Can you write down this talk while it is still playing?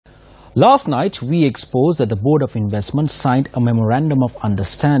Last night, we exposed that the Board of Investment signed a memorandum of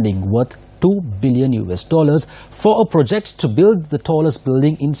understanding worth $2 billion for a project to build the tallest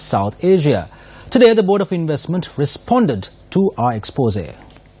building in South Asia. Today, the Board of Investment responded to our expose.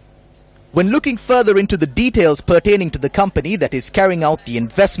 When looking further into the details pertaining to the company that is carrying out the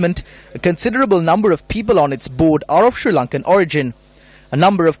investment, a considerable number of people on its board are of Sri Lankan origin. A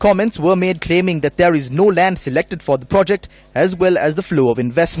number of comments were made claiming that there is no land selected for the project as well as the flow of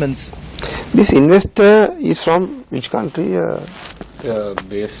investments. This investor is from which country?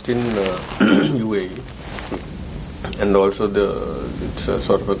 Based in UAE, and also it's a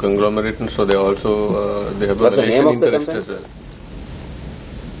sort of a conglomerate, and so they also they have What's a the name relation of the interest company? as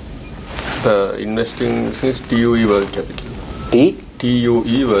well. The investing is TUE World Capital.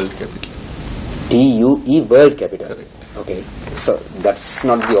 TUE World Capital. TUE World Capital. Correct. Okay, so that's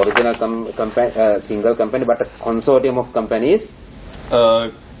not the original single company, but a consortium of companies.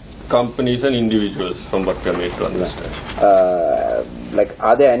 Companies and individuals, from what we are made to understand. Like,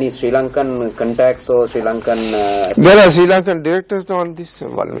 are there any Sri Lankan contacts or Sri Lankan? There are Sri Lankan directors on this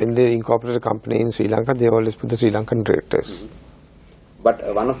one. When they incorporate a company in Sri Lanka, they always put the Sri Lankan directors.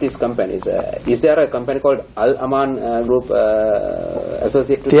 But one of these companies, is there a company called Al Aman Group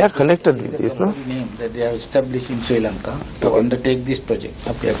associated? They are connected with this, no? Name that they have established in Sri Lanka to undertake this project.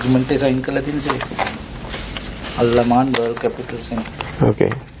 Api agreement is signed kala tin se. Al Aman World Capital Center. Okay.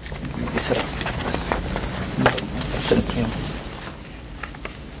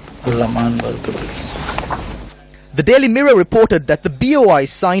 Al Aman World Capital. The Daily Mirror reported that the BOI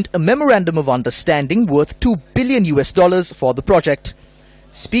signed a memorandum of understanding worth $2 billion for the project.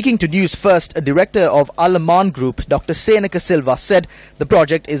 Speaking to Newsfirst, a director of Al Aman Group, Dr. Senaka Silva, said the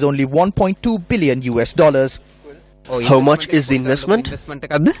project is only $1.2 billion. How much is the investment?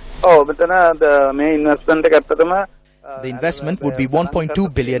 The investment would be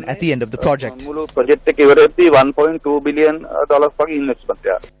 $1.2 billion at the end of the project.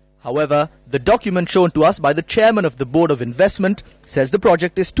 However, the document shown to us by the chairman of the Board of Investment says the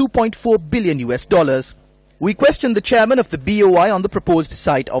project is $2.4 billion. We questioned the chairman of the BOI on the proposed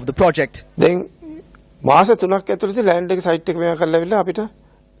site of the project. Then, මාස 3ක් ඇතුළත land එක site එක මෙයා කරලා වෙලා අපිට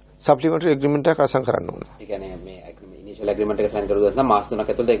supplementary agreement එකක් අසං කරන්න ඕන. ඒ කියන්නේ මේ initial agreement එක sign කරුවා නම් මාස 3ක්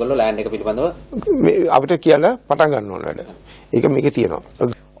ඇතුළත ඒගොල්ලෝ land එක පිළිබඳව අපිට කියලා පටන් ගන්න ඕන වැඩ. ඒක මේකේ තියෙනවා.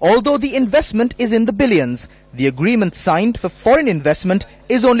 Although the investment is in the billions, the agreement signed for foreign investment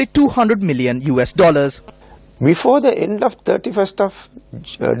is only $200 million. Before the end of 31st of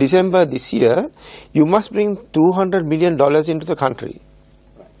December this year, you must bring $200 million into the country.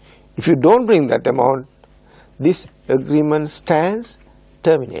 If you don't bring that amount, this agreement stands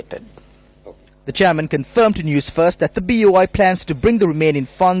terminated. The chairman confirmed to Newsfirst that the BOI plans to bring the remaining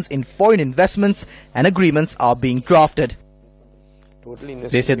funds in foreign investments and agreements are being drafted.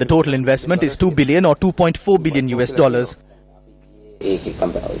 They said the total investment is $2 billion or $2.4 billion.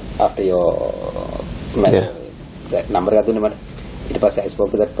 After your that number, I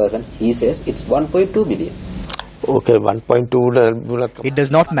spoke to that person. He says it's 1.2 billion. Okay, 1.2. It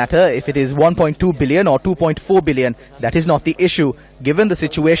does not matter if it is 1.2 billion or 2.4 billion. That is not the issue. Given the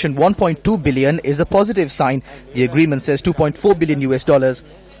situation, 1.2 billion is a positive sign. The agreement says $2.4 billion.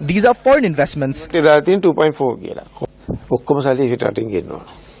 These are foreign investments. 2.4 කියලා. ඔක්කොම සල්ලි හිට රටින් ගෙන්නවා.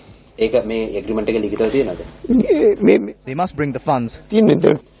 ඒක මේ agreement එකේ ලිඛිතව තියෙනවද? They must bring the funds.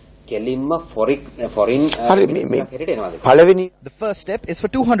 තියෙන්නේ කෙලින්ම foreign හැටියට එනවාද? පළවෙනි The first step is for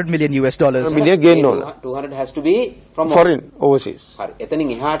 $200 million. Million ගෙන්න ඕන. 200 has to be from foreign overseas. හරි. එතනින්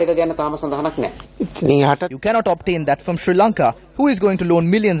එහාට එක ගැන තාම සඳහනක් නැහැ. ඉතින් එහාට You cannot obtain that from Sri Lanka. Who is going to loan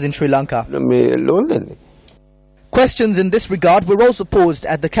millions in Sri Lanka? මේ loan දෙන්නේ. Questions in this regard were also posed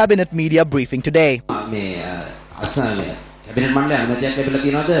at the cabinet media briefing today. Cabinet මණ්ඩලය අනුමැතියක් ලැබිලා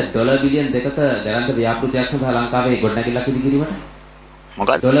තියෙනවද dollar billion 2ක දැවැන්ත ව්‍යාපෘතියක් සඳහා ලංකාවේ ගොඩනැගිල්ලක් ඉදිකිරීමට?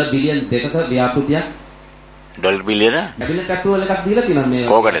 මොකක්ද? Dollar billion 2ක ව්‍යාපෘතියක් dollar බිලියන? කැබිනට් ඇප්‍රූවල් එකක් දීලා තියෙනවා මේ.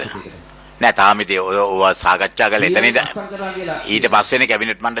 කෝකටද? නෑ තාම ඉතින් ඔය සාකච්ඡා කරලා එතනද ඊට පස්සේනේ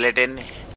කැබිනට් මණ්ඩලයට එන්නේ.